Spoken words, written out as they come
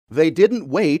They didn't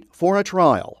wait for a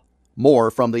trial. More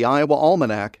from the Iowa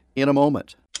Almanac in a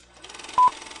moment.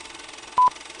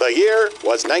 The year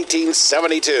was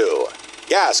 1972.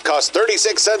 Gas cost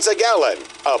 36 cents a gallon.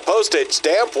 A postage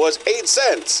stamp was 8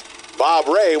 cents. Bob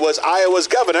Ray was Iowa's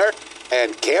governor,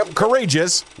 and Camp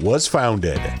Courageous was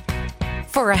founded.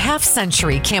 For a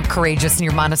half-century, Camp Courageous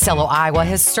near Monticello, Iowa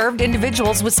has served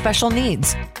individuals with special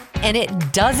needs. And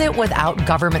it does it without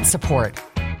government support.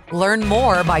 Learn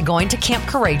more by going to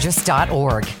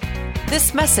campcourageous.org.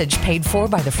 This message paid for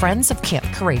by the Friends of Camp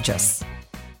Courageous.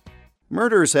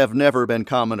 Murders have never been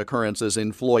common occurrences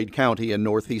in Floyd County in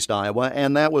northeast Iowa,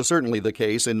 and that was certainly the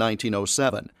case in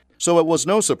 1907. So it was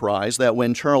no surprise that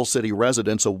when Charles City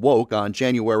residents awoke on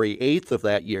January 8th of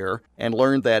that year and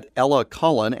learned that Ella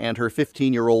Cullen and her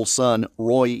 15-year-old son,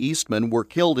 Roy Eastman, were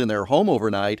killed in their home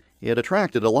overnight, it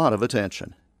attracted a lot of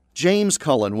attention. James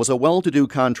Cullen was a well-to-do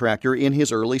contractor in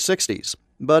his early 60s,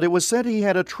 but it was said he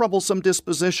had a troublesome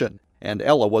disposition, and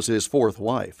Ella was his fourth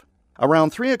wife.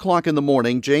 Around 3 o'clock in the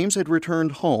morning, James had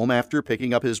returned home after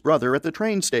picking up his brother at the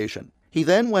train station. He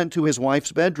then went to his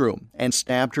wife's bedroom and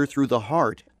stabbed her through the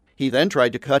heart. He then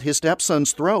tried to cut his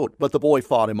stepson's throat, but the boy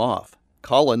fought him off.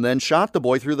 Cullen then shot the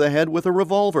boy through the head with a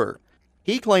revolver.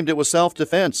 He claimed it was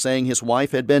self-defense, saying his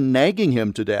wife had been nagging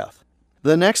him to death.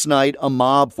 The next night, a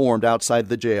mob formed outside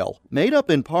the jail, made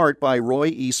up in part by Roy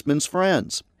Eastman's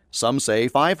friends. Some say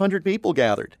 500 people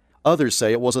gathered. Others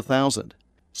say it was 1,000.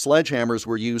 Sledgehammers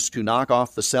were used to knock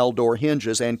off the cell door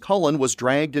hinges, and Cullen was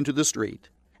dragged into the street.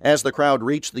 As the crowd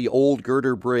reached the old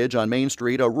girder bridge on Main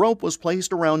Street, a rope was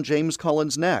placed around James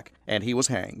Cullen's neck, and he was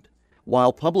hanged.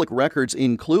 While public records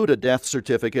include a death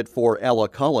certificate for Ella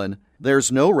Cullen,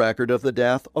 there's no record of the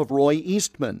death of Roy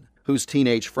Eastman, whose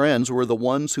teenage friends were the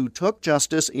ones who took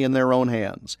justice in their own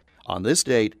hands on this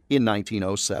date in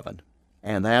 1907.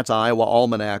 And that's Iowa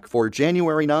Almanac for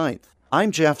January 9th.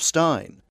 I'm Jeff Stein.